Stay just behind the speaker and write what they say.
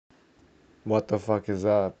What the fuck is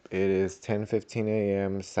up? It is 10:15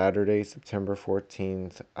 a.m. Saturday, September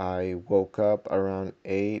 14th. I woke up around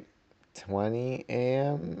 8:20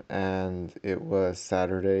 a.m. and it was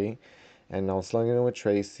Saturday, and I was slugging in with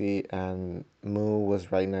Tracy, and Moo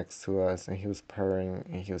was right next to us, and he was purring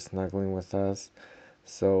and he was snuggling with us.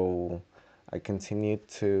 So I continued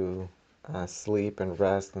to sleep and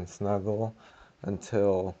rest and snuggle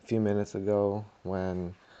until a few minutes ago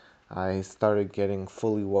when I started getting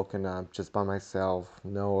fully woken up just by myself.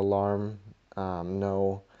 No alarm,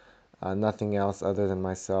 no nothing else other than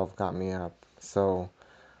myself got me up. So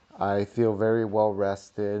I feel very well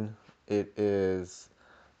rested. It is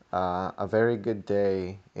a very good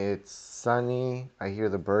day. It's sunny. I hear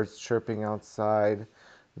the birds chirping outside.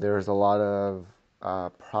 There's a lot of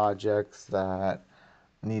projects that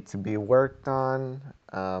need to be worked on,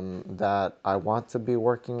 that I want to be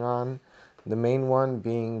working on. The main one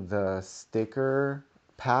being the sticker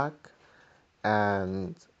pack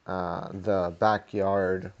and the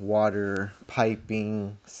backyard water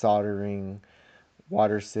piping, soldering,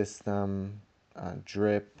 water system,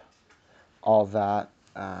 drip, all that.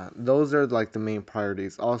 Those are like the main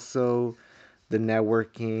priorities. Also, the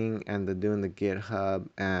networking and the doing the GitHub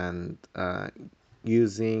and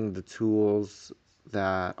using the tools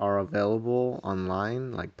that are available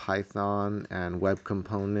online, like Python and web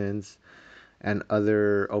components and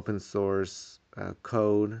other open source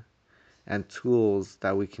code and tools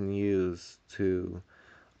that we can use to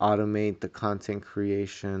automate the content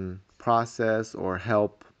creation process or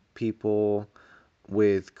help people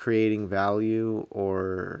with creating value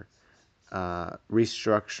or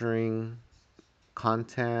restructuring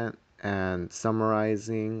content and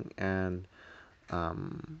summarizing. And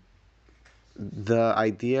the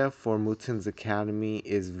idea for Mootens Academy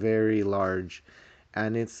is very large,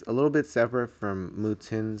 and it's a little bit separate from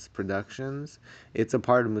Mootens Productions. It's a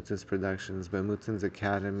part of Mootens Productions, but Mootens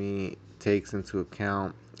Academy takes into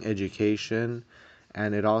account education,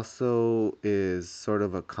 and it also is sort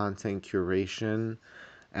of a content curation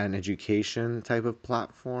and education type of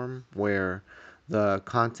platform where the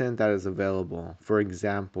content that is available, for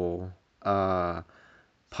example,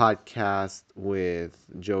 podcast with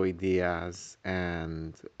Joey Diaz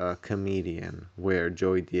and a comedian where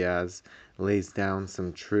Joey Diaz lays down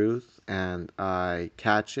some truth and I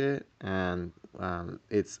catch it, and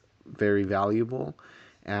it's very valuable.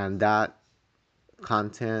 And that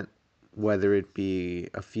content, whether it be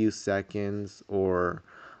a few seconds or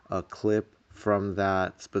a clip from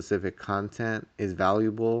that specific content, is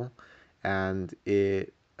valuable, and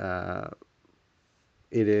it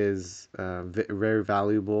is very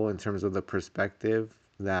valuable in terms of the perspective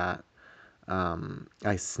that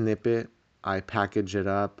I snip it, I package it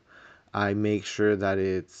up, I make sure that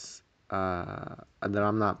it's that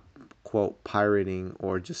I'm not quote pirating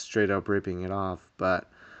or just straight up ripping it off, but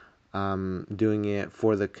doing it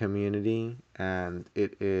for the community, and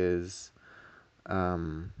it is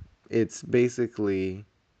it's basically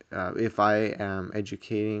if I am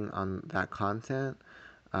educating on that content,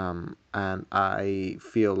 and I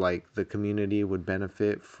feel like the community would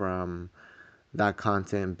benefit from that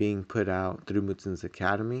content being put out through Mutson's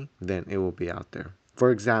Academy, then it will be out there.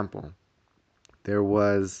 For example, there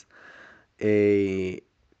was a,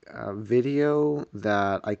 video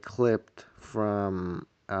that I clipped from,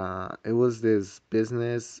 it was this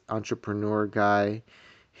business entrepreneur guy.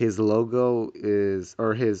 His logo is,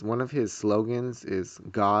 or his one of his slogans is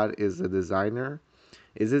God is a designer.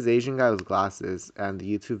 Is this Asian guy with glasses, and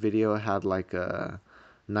the YouTube video had like a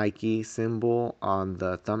Nike symbol on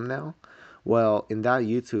the thumbnail. Well, in that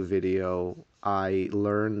YouTube video, I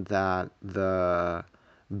learned that the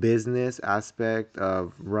business aspect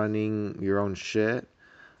of running your own shit,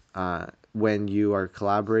 when you are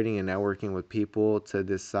collaborating and networking with people to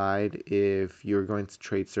decide if you're going to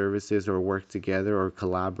trade services or work together or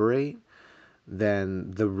collaborate, then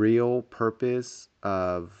the real purpose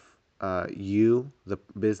of you, the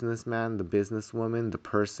businessman, the businesswoman, the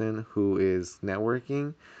person who is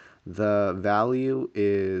networking, the value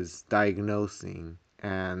is diagnosing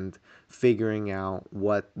and figuring out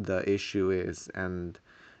what the issue is, and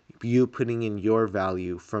you putting in your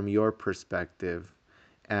value from your perspective,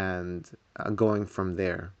 and going from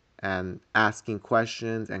there and asking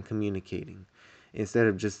questions and communicating instead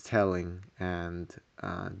of just telling and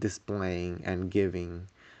displaying and giving.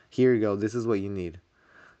 Here you go. This is what you need.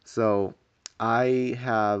 So I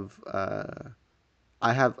have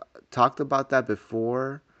I have talked about that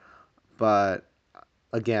before, but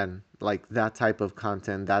again, like that type of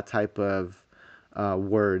content, that type of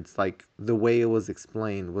words, like the way it was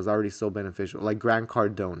explained was already so beneficial. Like Grant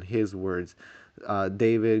Cardone, his words,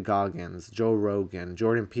 David Goggins, Joe Rogan,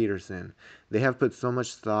 Jordan Peterson. They have put so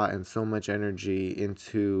much thought and so much energy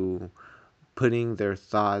into putting their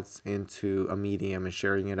thoughts into a medium and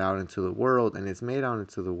sharing it out into the world, and it's made out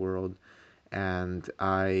into the world. And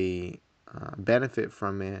I benefit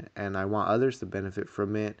from it, and I want others to benefit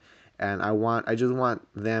from it. And I just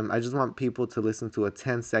want people to listen to a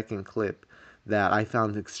 10-second clip that I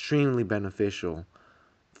found extremely beneficial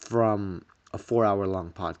from a 4 hour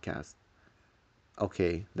long podcast.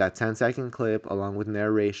 Okay, that 10-second clip, along with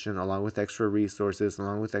narration, along with extra resources,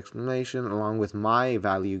 along with explanation, along with my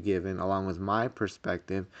value given, along with my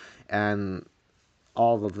perspective, and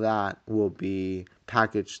all of that will be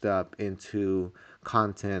packaged up into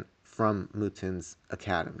content from Mootens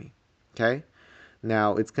Academy. Okay?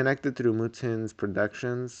 Now, it's connected through Mootens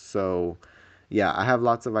Productions, so yeah, I have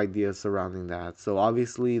lots of ideas surrounding that. So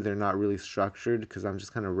obviously, they're not really structured because I'm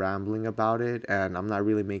just kind of rambling about it and I'm not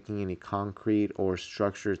really making any concrete or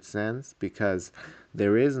structured sense because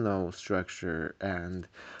there is no structure. And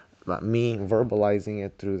me verbalizing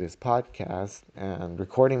it through this podcast and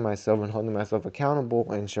recording myself and holding myself accountable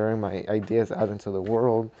and sharing my ideas out into the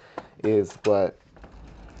world is what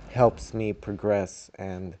helps me progress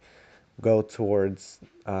and go towards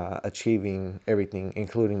achieving everything,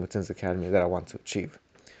 including within this academy, that I want to achieve.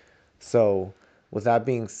 So, with that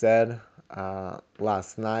being said,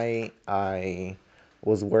 last night I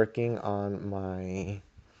was working on my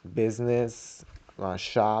business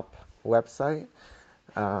shop website.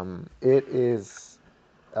 It is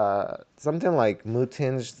something like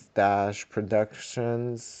Mootens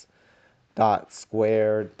Productions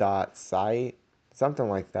 .square.site, something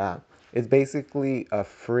like that. It's basically a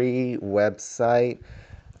free website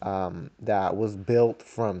that was built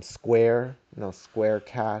from Square, Square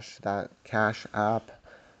Cash, that Cash app,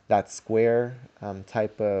 that Square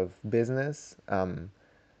type of business.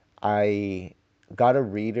 I got a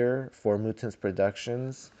reader for Mootens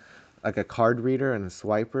Productions, like a card reader and a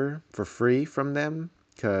swiper for free from them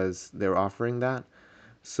because they're offering that.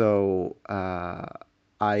 So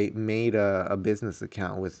I made a business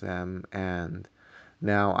account with them, and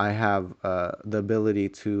now I have the ability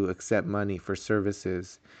to accept money for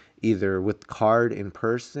services either with card in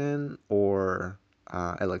person or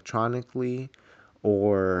electronically,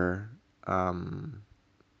 or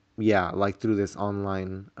yeah, like through this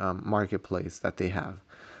online marketplace that they have.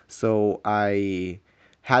 So I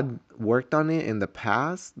had worked on it in the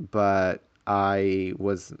past, but I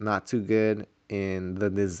was not too good in the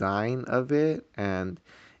design of it, and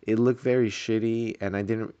it looked very shitty, and I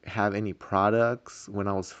didn't have any products when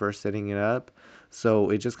I was first setting it up. So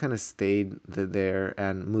it just kind of stayed there,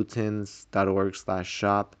 and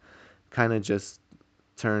mootens.org/shop kind of just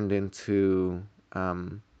turned into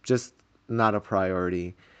just not a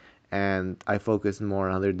priority, and I focused more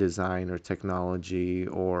on other design or technology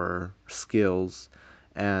or skills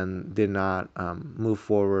and did not move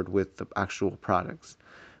forward with the actual products.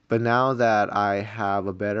 But now that I have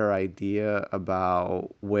a better idea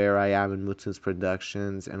about where I am in Mutu's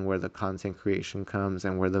Productions and where the content creation comes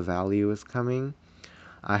and where the value is coming,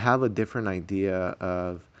 I have a different idea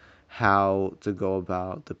of how to go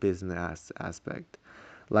about the business aspect.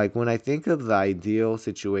 Like when I think of the ideal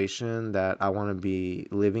situation that I want to be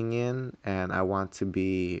living in and I want to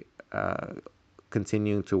be uh,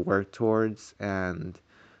 continuing to work towards and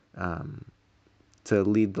um, to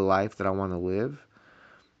lead the life that I want to live,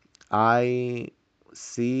 I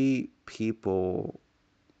see people,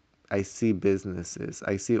 I see businesses,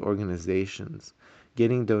 I see organizations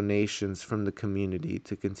getting donations from the community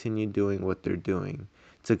to continue doing what they're doing,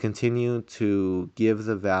 to continue to give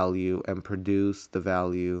the value and produce the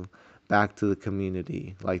value back to the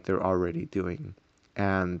community like they're already doing.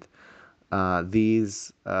 And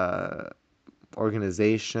these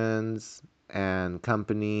organizations and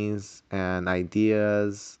companies and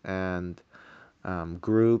ideas and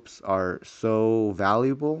groups are so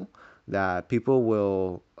valuable that people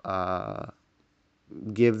will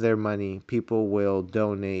give their money, people will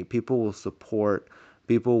donate, people will support,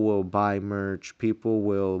 people will buy merch, people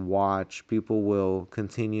will watch, people will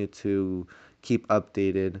continue to keep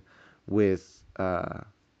updated with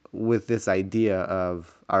with this idea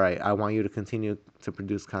of, all right, I want you to continue to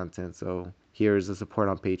produce content. So here's the support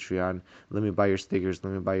on Patreon. Let me buy your stickers,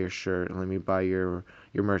 let me buy your shirt, let me buy your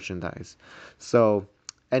merchandise. So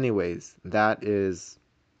anyways, that is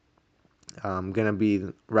I'm gonna be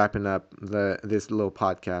wrapping up this little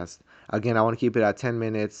podcast. Again, I want to keep it at 10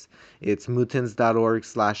 minutes. It's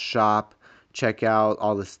mootens.org/shop. Check out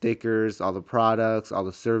all the stickers, all the products, all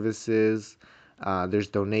the services. There's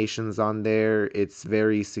donations on there. It's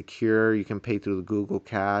very secure. You can pay through the Google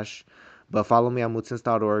Cash. But follow me on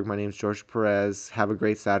mootens.org. My name is George Perez. Have a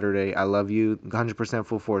great Saturday. I love you. 100%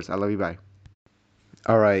 full force. I love you. Bye.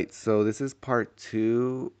 All right, so this is part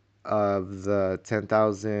two of the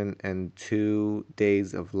 10,002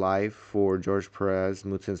 Days of Life for George Perez,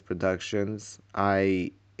 Mootens Productions.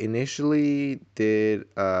 I initially did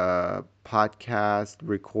a podcast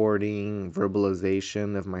recording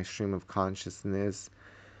verbalization of my stream of consciousness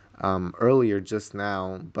earlier just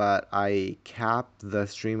now, but I capped the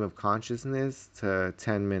stream of consciousness to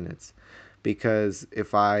 10 minutes because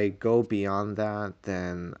if I go beyond that,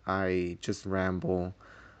 then I just ramble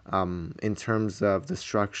in terms of the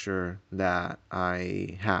structure that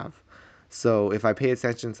I have. So if I pay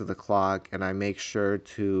attention to the clock and I make sure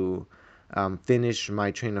to finish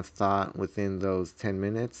my train of thought within those 10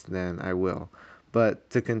 minutes, then I will. But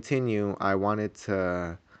to continue, I wanted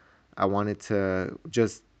to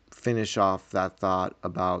just finish off that thought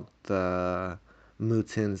about the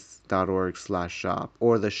mootens.org/shop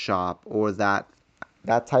or the shop or that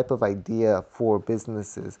type of idea for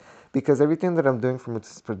businesses, because everything that I'm doing for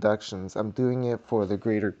Mootens Productions, I'm doing it for the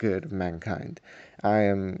greater good of mankind. I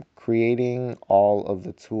am creating all of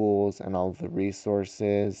the tools and all of the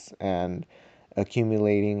resources and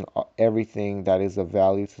accumulating everything that is of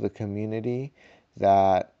value to the community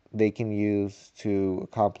that they can use to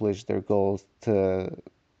accomplish their goals to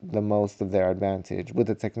the most of their advantage with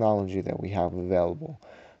the technology that we have available.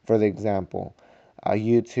 For the example,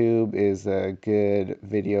 YouTube is a good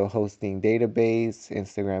video hosting database.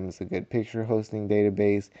 Instagram is a good picture hosting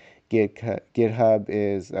database. GitHub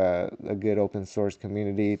is a good open source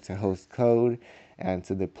community to host code and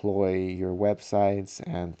to deploy your websites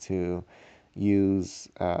and to use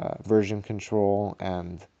version control.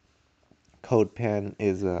 And CodePen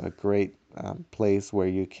is a great place where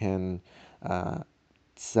you can uh,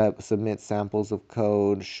 submit samples of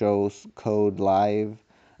code, show code live,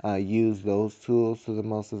 use those tools to the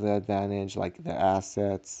most of their advantage, like the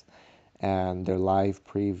assets and their live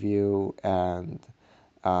preview. And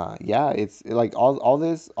yeah, it's like all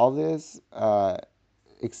this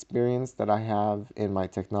experience that I have in my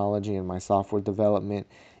technology and my software development,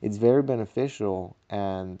 it's very beneficial.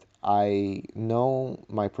 And I know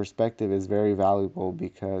my perspective is very valuable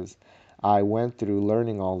because I went through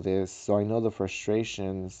learning all this. So I know the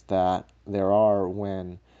frustrations that there are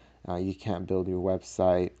when you can't build your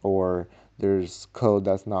website, or there's code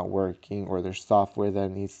that's not working, or there's software that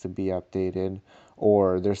needs to be updated,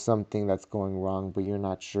 or there's something that's going wrong, but you're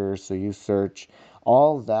not sure. So you search.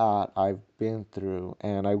 All that I've been through,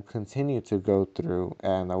 and I will continue to go through,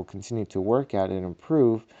 and I will continue to work at and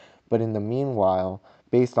improve. But in the meanwhile,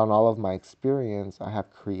 based on all of my experience, I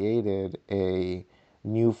have created a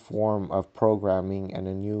new form of programming and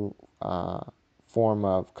a new form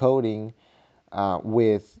of coding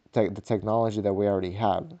with the technology that we already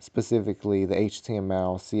have, specifically the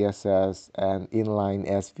HTML, CSS, and inline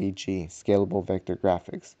SVG, scalable vector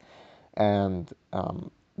graphics. And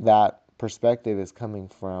that perspective is coming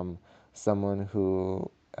from someone who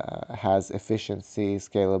has efficiency,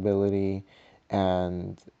 scalability,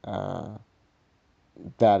 and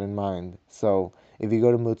that in mind. So if you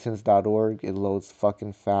go to mootens.org, it loads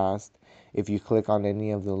fucking fast. If you click on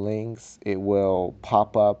any of the links, it will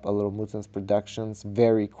pop up a little Mootens Productions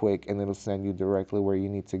very quick, and it'll send you directly where you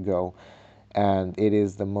need to go. And it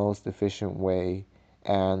is the most efficient way,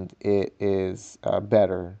 and it is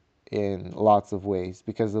better in lots of ways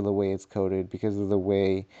because of the way it's coded, because of the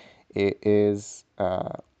way it is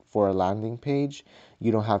for a landing page.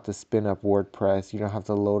 You don't have to spin up WordPress. You don't have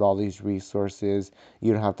to load all these resources.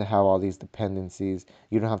 You don't have to have all these dependencies.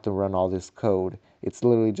 You don't have to run all this code. It's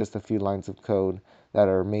literally just a few lines of code that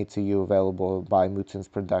are made to you available by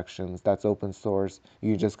Mootens Productions. That's open source.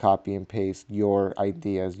 You just copy and paste your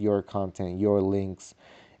ideas, your content, your links,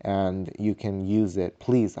 and you can use it.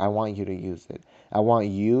 Please, I want you to use it. I want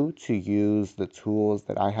you to use the tools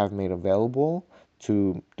that I have made available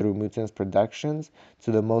through Mootens Productions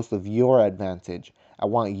to the most of your advantage. I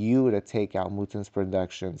want you to take out Mootens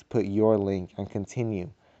Productions, put your link, and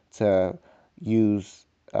continue to use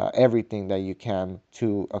everything that you can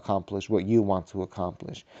to accomplish what you want to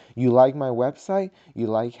accomplish. You like my website? You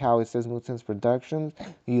like how it says Mootens Productions?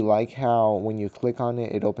 You like how when you click on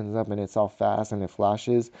it, it opens up and it's all fast and it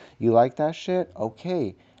flashes? You like that shit?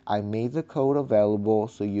 Okay. I made the code available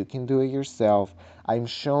so you can do it yourself. I'm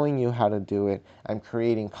showing you how to do it. I'm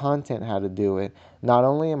creating content how to do it. Not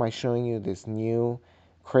only am I showing you this new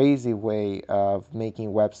crazy way of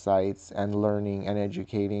making websites and learning and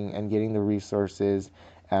educating and getting the resources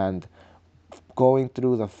and going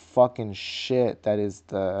through the fucking shit that is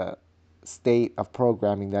the state of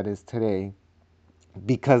programming that is today,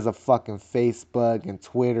 because of fucking Facebook and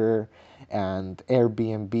Twitter and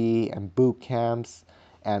Airbnb and boot camps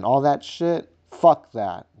and all that shit. Fuck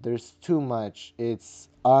that. There's too much. It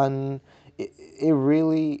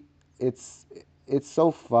really it's it's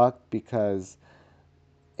so fucked because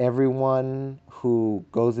everyone who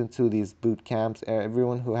goes into these boot camps,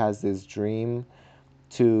 everyone who has this dream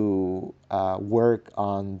to work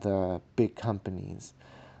on the big companies,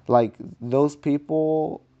 like those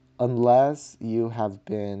people, unless you have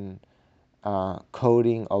been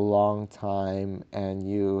coding a long time and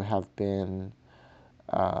you have been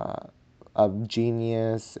uh, a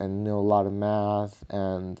genius and know a lot of math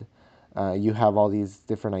and you have all these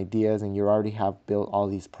different ideas and you already have built all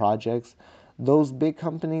these projects, those big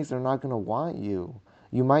companies are not going to want you.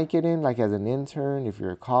 You might get in like as an intern if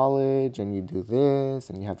you're at college and you do this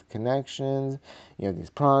and you have connections, you have these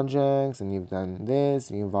projects and you've done this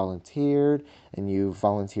and you volunteered and you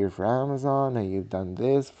volunteered for Amazon and you've done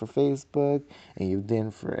this for Facebook and you've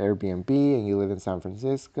done for Airbnb and you live in San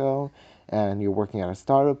Francisco and you're working at a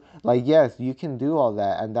startup. Like, yes, you can do all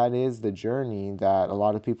that. And that is the journey that a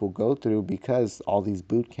lot of people go through because all these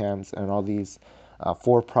boot camps and all these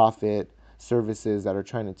for profit services that are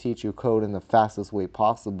trying to teach you code in the fastest way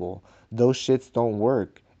possible, those shits don't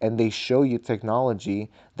work. And they show you technology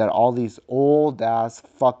that all these old ass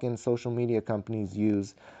fucking social media companies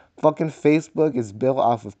use. Fucking Facebook is built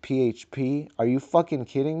off of PHP. Are you fucking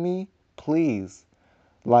kidding me? Please.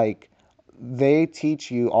 Like, they teach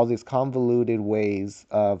you all these convoluted ways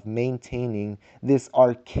of maintaining this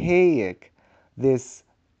archaic, this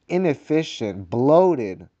inefficient,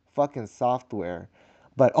 bloated fucking software.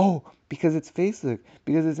 But oh, because it's Facebook,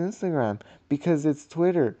 because it's Instagram, because it's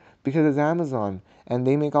Twitter, because it's Amazon, and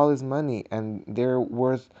they make all this money and they're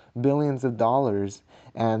worth billions of dollars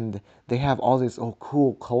and they have all this oh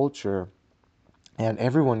cool culture and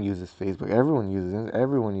everyone uses Facebook,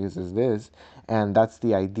 everyone uses this, and that's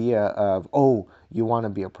the idea of oh, you want to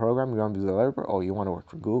be a programmer, you want to be a developer, oh, you want to work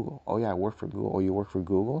for Google, oh yeah, I work for Google, oh, you work for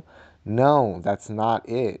Google. No, that's not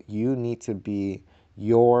it. You need to be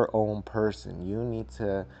your own person. You need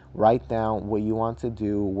to write down what you want to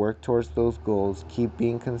do, work towards those goals, keep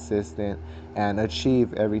being consistent, and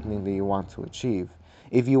achieve everything that you want to achieve.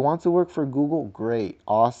 If you want to work for Google, great,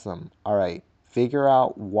 awesome. All right, figure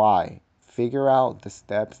out why. Figure out the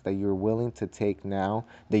steps that you're willing to take now,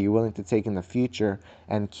 that you're willing to take in the future,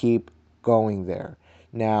 and keep going there.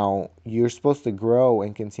 Now, you're supposed to grow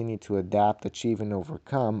and continue to adapt, achieve, and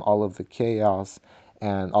overcome all of the chaos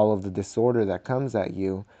and all of the disorder that comes at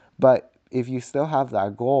you. But if you still have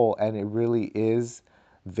that goal and it really is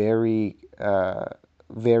very,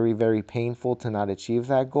 very painful to not achieve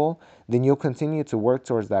that goal, then you'll continue to work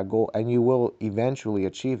towards that goal and you will eventually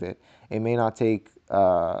achieve it. It may not take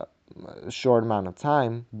a short amount of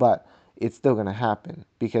time, but it's still gonna happen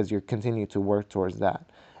because you're continuing to work towards that.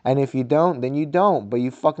 And if you don't, then you don't. But you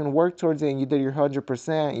fucking work towards it and you did your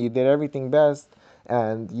 100%. You did everything best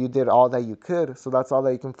and you did all that you could. So that's all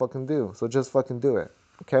that you can fucking do. So just fucking do it.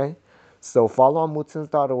 Okay? So follow on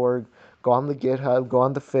mootens.org, go on the GitHub, go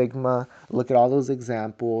on the Figma, look at all those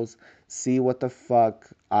examples, see what the fuck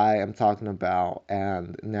I am talking about,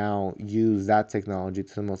 and now use that technology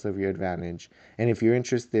to the most of your advantage. And if you're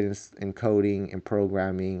interested in coding, in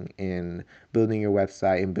programming, in building your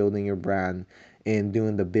website, in building your brand, in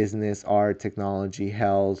doing the business, art, technology,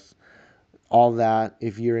 health, all that.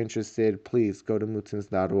 If you're interested, please go to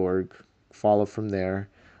mootens.org, follow from there,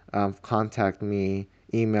 contact me,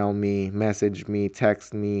 email me, message me,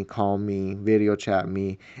 text me, call me, video chat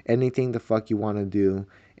me, anything the fuck you want to do,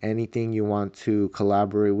 anything you want to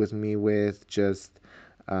collaborate with me with, just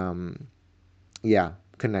um, yeah,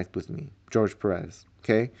 connect with me, George Perez.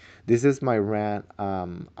 Okay, this is my rant.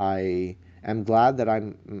 I am glad that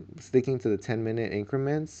I'm sticking to the 10-minute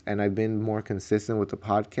increments, and I've been more consistent with the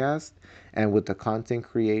podcast and with the content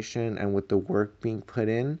creation and with the work being put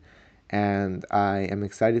in. And I am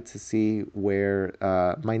excited to see where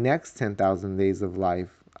my next 10,000 days of life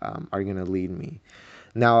are going to lead me.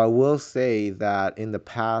 Now, I will say that in the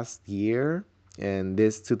past year, in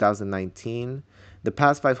this 2019, the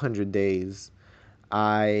past 500 days,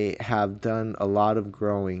 I have done a lot of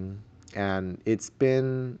growing and it's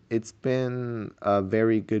been a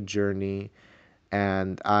very good journey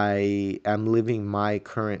and I am living my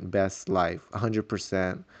current best life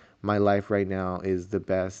 100%. My life right now is the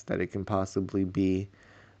best that it can possibly be.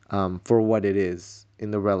 for what it is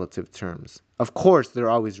in the relative terms. Of course, there's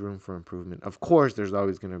always room for improvement. Of course, there's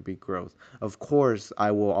always going to be growth. Of course,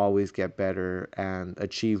 I will always get better and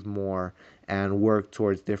achieve more and work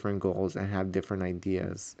towards different goals and have different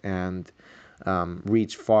ideas and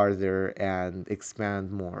reach farther and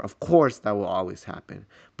expand more. Of course, that will always happen.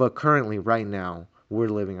 But currently, right now, we're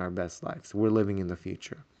living our best lives. We're living in the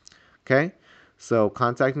future. Okay? So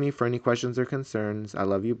contact me for any questions or concerns. I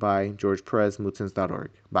love you. Bye. George Perez,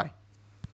 Mootens.org. Bye.